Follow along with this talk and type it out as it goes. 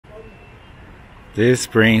This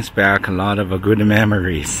brings back a lot of good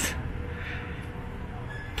memories.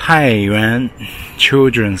 Taiyuan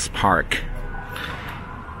Children's Park.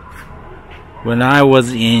 When I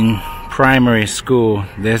was in primary school,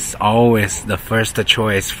 this is always the first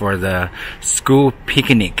choice for the school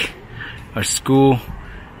picnic or school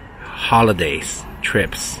holidays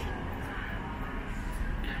trips.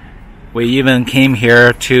 We even came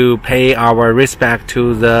here to pay our respect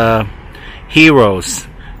to the heroes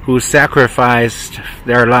who sacrificed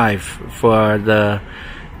their life for the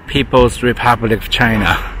People's Republic of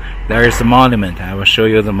China. There is a monument. I will show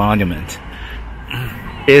you the monument.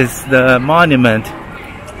 Is the monument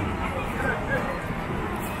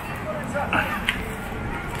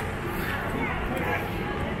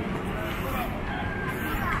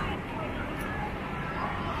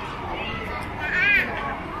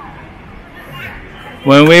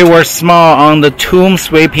when we were small on the tomb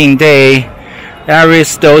sweeping day, every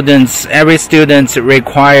student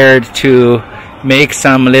required to make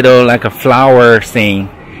some little like a flower thing,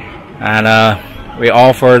 and we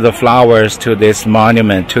offer the flowers to this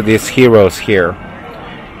monument, to these heroes here,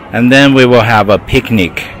 and then we will have a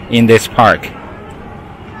picnic in this park.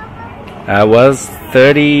 That was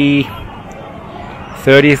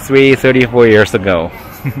 34 years ago.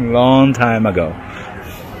 Long time ago.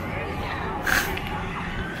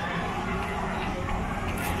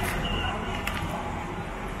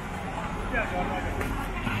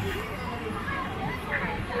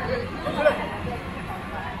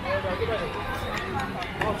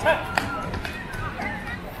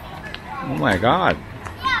 Oh my god,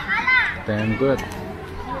 damn good.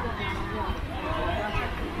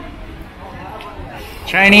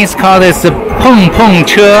 Chinese call this a peng peng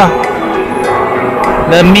che.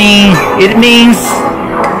 It means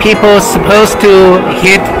people supposed to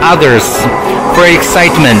hit others for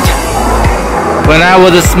excitement. When I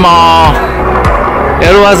was small,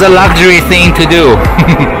 it was a luxury thing to do.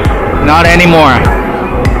 Not anymore.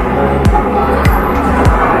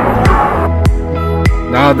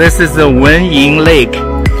 Now this is the Wenying Lake.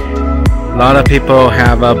 A lot of people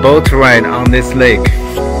have a boat ride on this lake.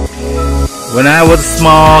 When I was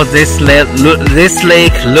small, this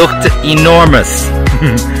lake looked enormous.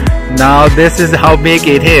 Now this is how big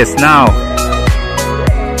it is now.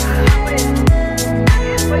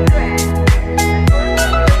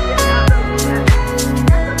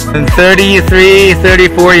 And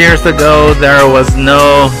 34 years ago, there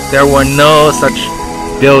were no such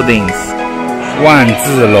buildings. 万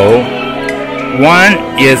字楼. One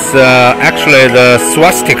is actually the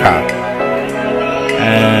swastika.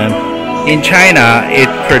 In China, it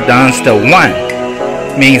pronounced one,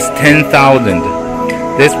 means 10,000.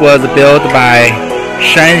 This was built by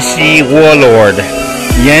Shanxi warlord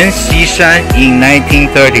Yan Xishan in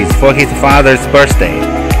 1930s for his father's birthday.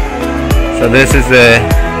 So this is a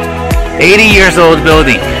 80 years old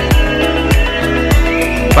building.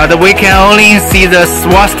 But we can only see the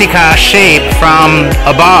swastika shape from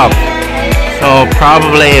above, so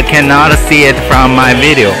probably you cannot see it from my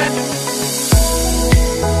video.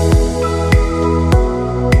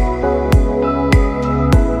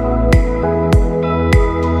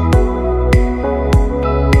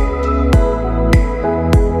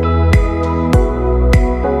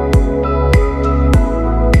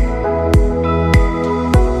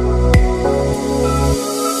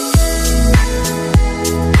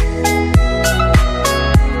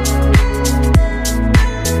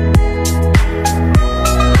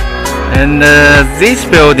 And this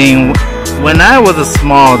building, when I was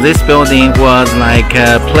small, this building was like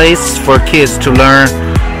a place for kids to learn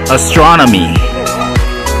astronomy.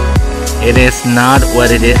 It is not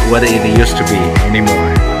what it used to be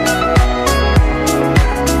anymore.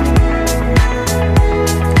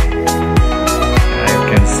 I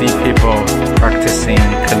can see people practicing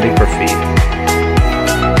calligraphy,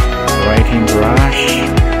 writing brush,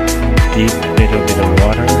 deep little bit of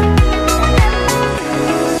water.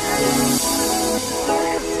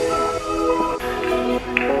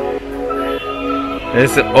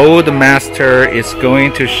 This old master is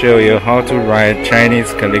going to show you how to write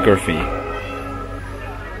Chinese calligraphy.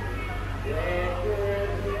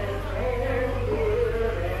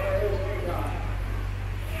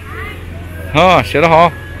 Oh, 写得好.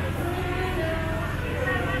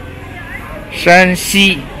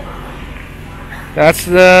 Shanxi. That's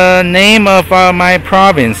the name of my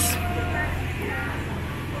province.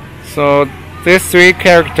 So these three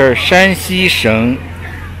characters, Shanxi Sheng,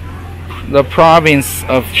 the province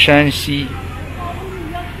of Shanxi.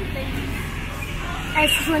 哎，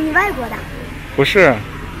是说你外国的？不是。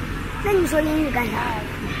那你说英语干啥？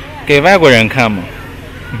给外国人看嘛。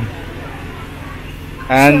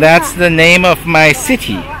And that's the name of my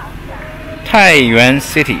city, Taiyuan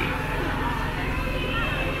City.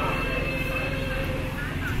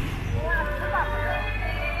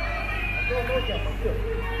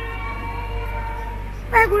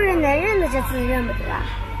 外国人能认得这字认不得啊？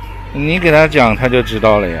你给他讲，他就知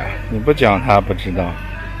道了呀。你不讲，他不知道。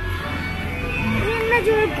那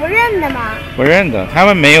就是不认的吗？不认得，他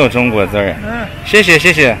们没有中国字儿呀。谢谢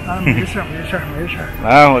谢谢。没事没事没事。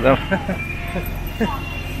来，我的。人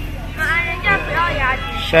家不要押金。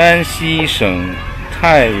山西省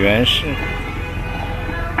太原市。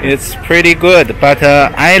It's pretty good, but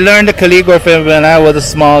I learned calligraphy when I was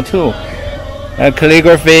small too.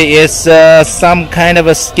 Calligraphy is some kind of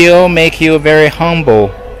a skill, make you very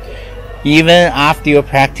humble. Even after you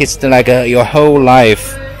practiced like your whole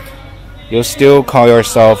life, you still call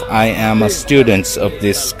yourself, I am a student of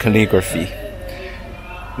this calligraphy.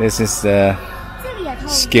 This is a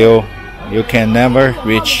skill you can never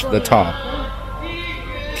reach the top.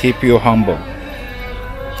 Keep you humble.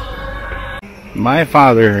 My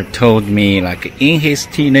father told me, like in his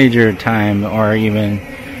teenager time or even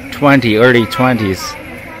early 20s,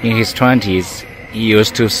 in his 20s, he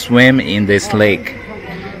used to swim in this lake.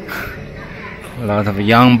 A lot of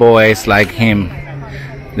young boys like him,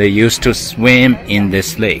 they used to swim in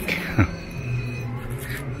this lake.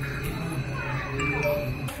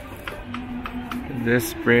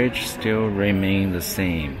 This bridge still remains the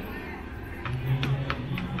same.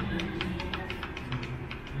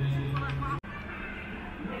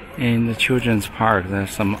 In the children's park,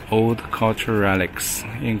 there's some old cultural relics,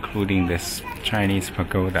 including this Chinese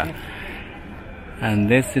pagoda. And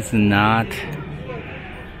this is not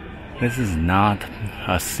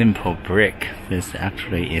a simple brick. This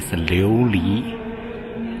actually is a liu li,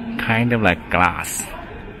 kind of like glass,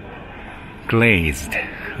 glazed,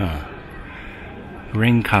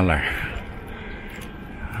 ring color.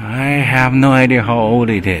 I have no idea how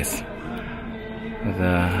old it is, but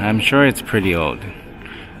I'm sure it's pretty old.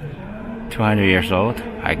 200 years old,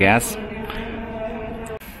 I guess.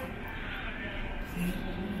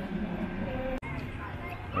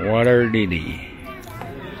 Water lily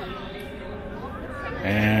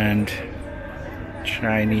and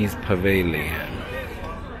Chinese pavilion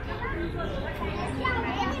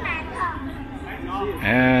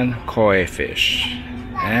and koi fish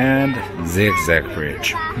and zigzag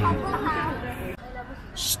bridge.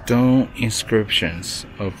 Stone inscriptions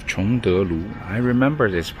of Chongdelu. I remember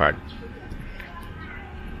this part.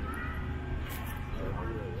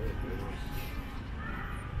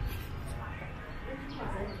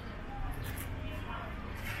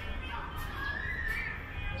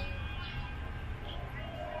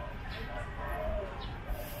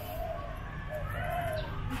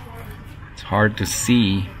 It's hard to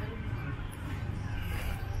see.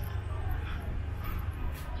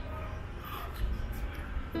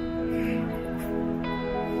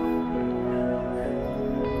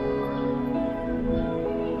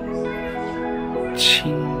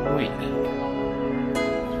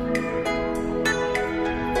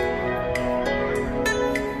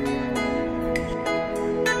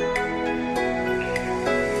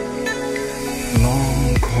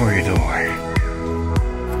 Long corridor.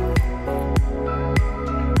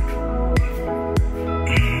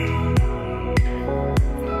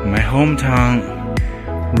 My hometown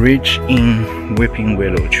rich in weeping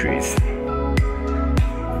willow trees.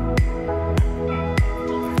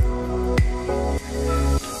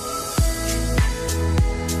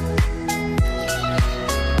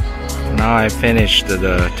 Now I finished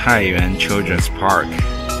the Taiyuan Children's Park.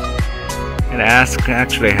 It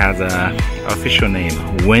actually has an official name,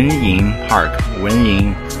 Wenying Park.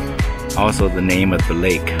 Wenying, also the name of the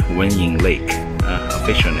lake, Wenying Lake,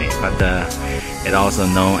 official name, but it also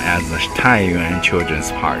known as the Taiyuan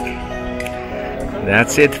Children's Park.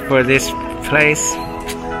 That's it for this place.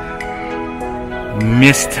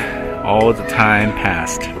 Missed all the time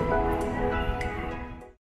past.